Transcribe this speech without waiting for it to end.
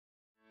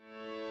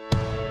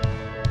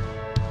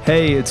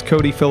Hey, it's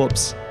Cody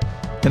Phillips,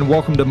 and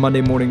welcome to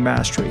Monday Morning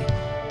Mastery.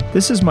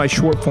 This is my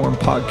short form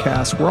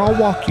podcast where I'll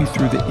walk you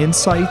through the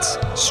insights,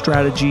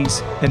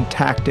 strategies, and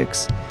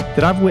tactics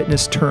that I've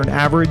witnessed turn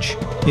average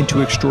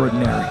into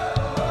extraordinary.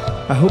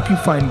 I hope you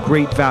find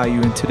great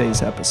value in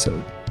today's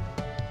episode.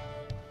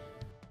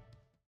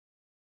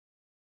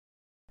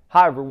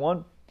 Hi,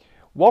 everyone.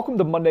 Welcome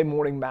to Monday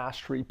Morning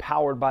Mastery,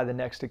 powered by the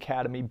Next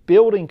Academy,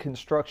 building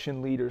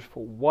construction leaders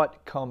for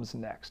what comes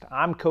next.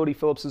 I'm Cody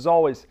Phillips, as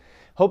always.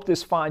 Hope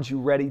this finds you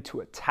ready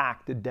to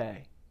attack the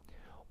day.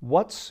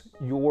 What's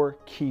your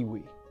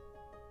Kiwi?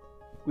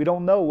 We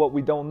don't know what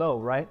we don't know,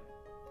 right?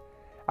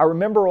 I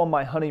remember on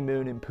my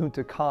honeymoon in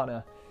Punta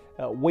Cana,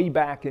 way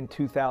back in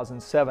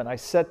 2007, I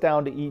sat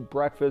down to eat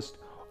breakfast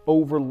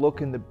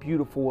overlooking the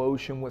beautiful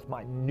ocean with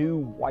my new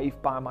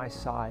wife by my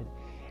side,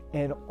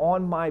 and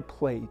on my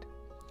plate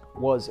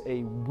was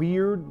a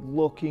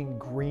weird-looking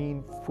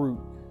green fruit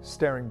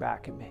staring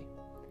back at me.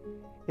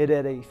 It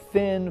had a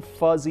thin,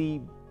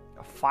 fuzzy,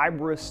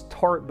 fibrous,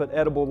 tart but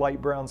edible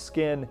light brown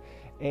skin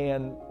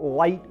and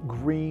light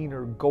green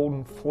or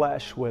golden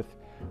flesh with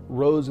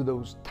rows of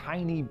those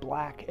tiny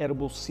black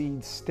edible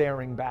seeds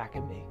staring back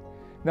at me.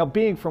 Now,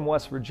 being from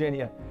West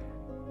Virginia,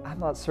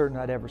 I'm not certain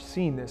I'd ever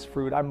seen this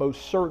fruit. I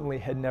most certainly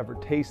had never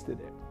tasted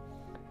it.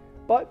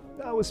 But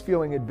I was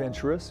feeling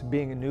adventurous,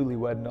 being a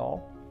newlywed and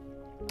all,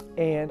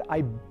 and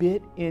I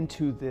bit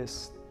into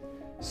this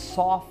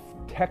soft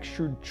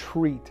textured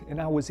treat, and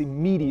I was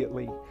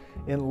immediately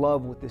in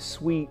love with the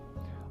sweet,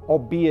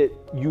 albeit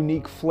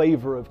unique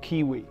flavor of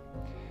kiwi.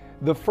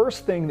 The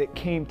first thing that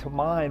came to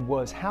mind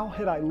was, how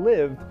had I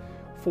lived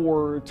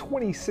for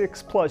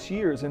 26 plus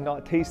years and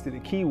not tasted a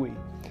kiwi?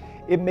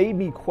 It made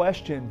me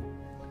question,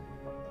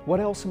 what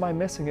else am I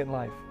missing in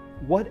life?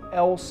 What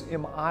else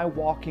am I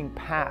walking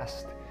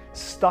past,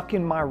 stuck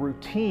in my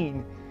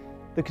routine,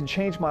 that can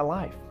change my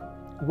life?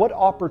 What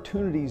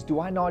opportunities do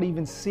I not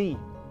even see?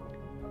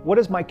 What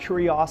has my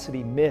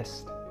curiosity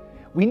missed?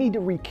 We need to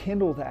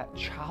rekindle that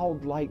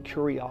childlike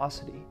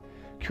curiosity.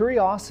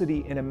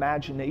 Curiosity and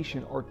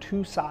imagination are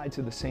two sides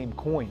of the same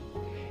coin.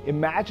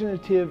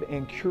 Imaginative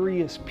and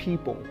curious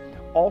people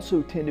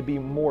also tend to be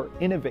more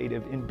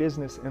innovative in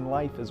business and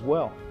life as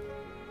well.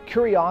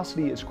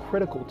 Curiosity is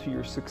critical to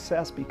your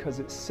success because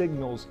it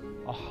signals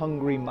a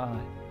hungry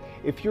mind.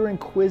 If you're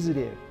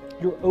inquisitive,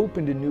 you're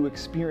open to new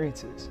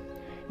experiences.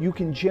 You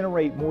can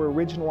generate more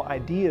original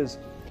ideas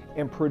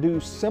and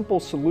produce simple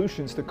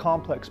solutions to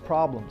complex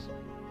problems.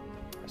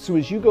 So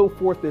as you go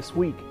forth this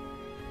week,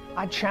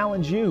 I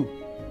challenge you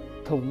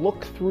to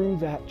look through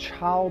that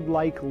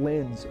childlike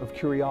lens of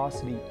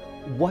curiosity.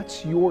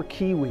 What's your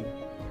Kiwi?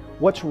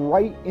 What's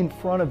right in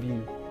front of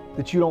you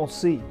that you don't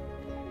see?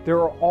 There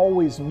are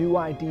always new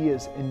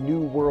ideas and new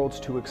worlds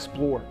to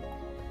explore,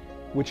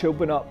 which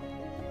open up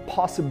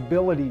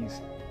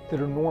possibilities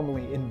that are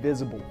normally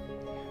invisible.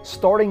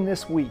 Starting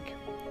this week,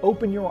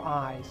 open your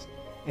eyes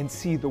and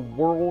see the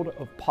world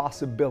of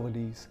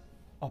possibilities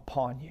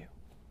upon you.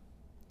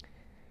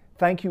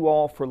 Thank you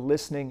all for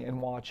listening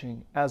and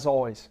watching. As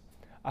always,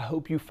 I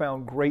hope you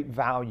found great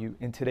value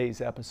in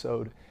today's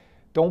episode.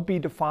 Don't be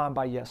defined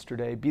by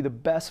yesterday. Be the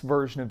best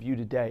version of you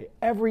today.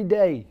 Every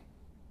day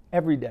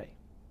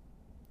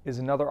is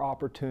another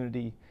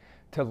opportunity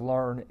to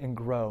learn and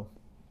grow.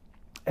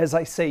 As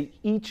I say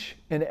each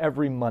and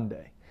every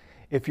Monday,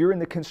 if you're in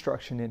the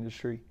construction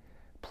industry,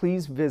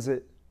 please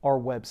visit our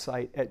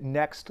website at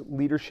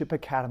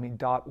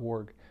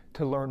nextleadershipacademy.org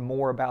to learn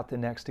more about the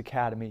Next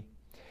Academy.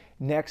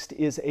 Next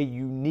is a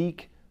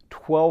unique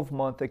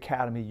 12-month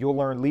academy. You'll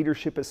learn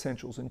leadership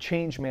essentials and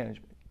change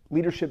management,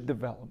 leadership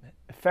development,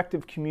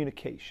 effective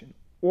communication,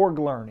 org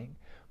learning,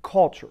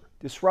 culture,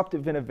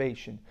 disruptive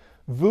innovation,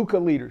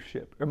 VUCA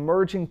leadership,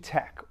 emerging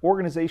tech,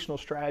 organizational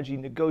strategy,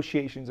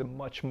 negotiations, and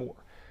much more.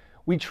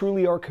 We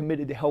truly are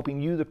committed to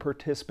helping you, the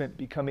participant,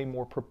 become a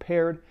more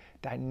prepared,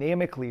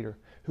 dynamic leader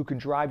who can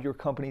drive your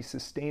company's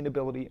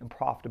sustainability and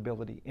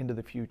profitability into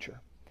the future.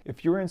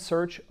 If you're in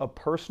search of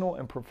personal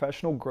and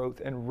professional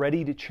growth and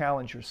ready to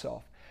challenge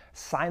yourself,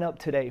 sign up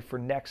today for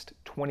Next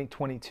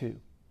 2022.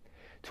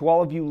 To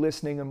all of you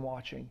listening and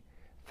watching,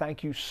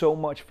 thank you so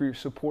much for your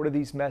support of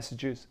these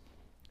messages,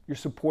 your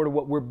support of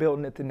what we're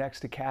building at the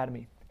Next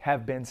Academy,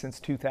 have been since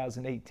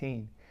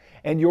 2018,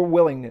 and your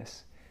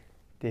willingness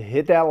to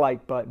hit that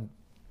like button,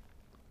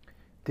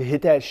 to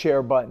hit that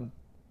share button,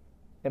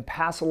 and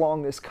pass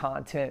along this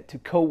content to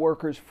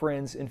coworkers,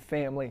 friends, and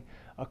family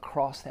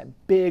across that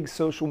big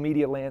social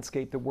media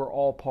landscape that we're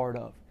all part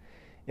of.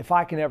 If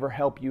I can ever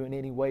help you in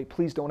any way,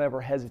 please don't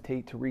ever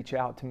hesitate to reach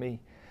out to me.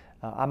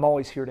 I'm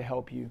always here to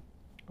help you,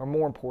 or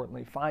more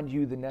importantly, find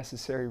you the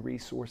necessary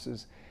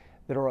resources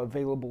that are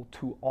available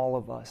to all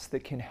of us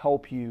that can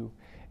help you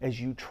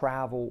as you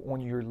travel on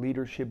your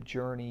leadership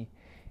journey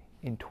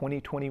in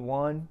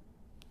 2021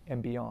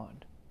 and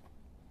beyond.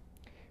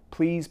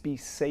 Please be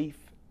safe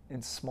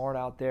and smart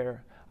out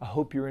there. I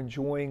hope you're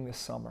enjoying the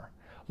summer.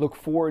 Look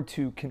forward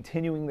to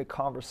continuing the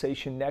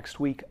conversation next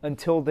week.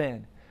 Until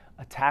then,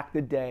 attack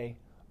the day,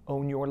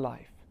 own your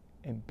life,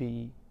 and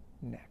be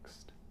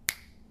next.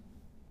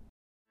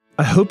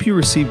 I hope you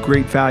received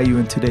great value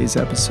in today's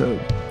episode.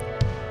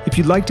 If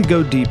you'd like to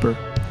go deeper,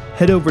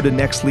 head over to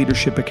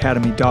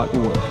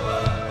nextleadershipacademy.org.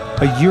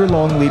 A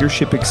year-long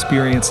leadership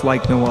experience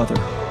like no other,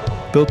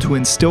 built to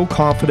instill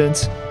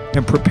confidence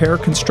and prepare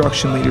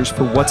construction leaders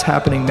for what's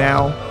happening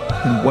now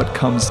and what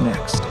comes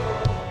next.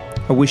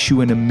 I wish you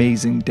an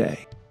amazing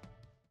day.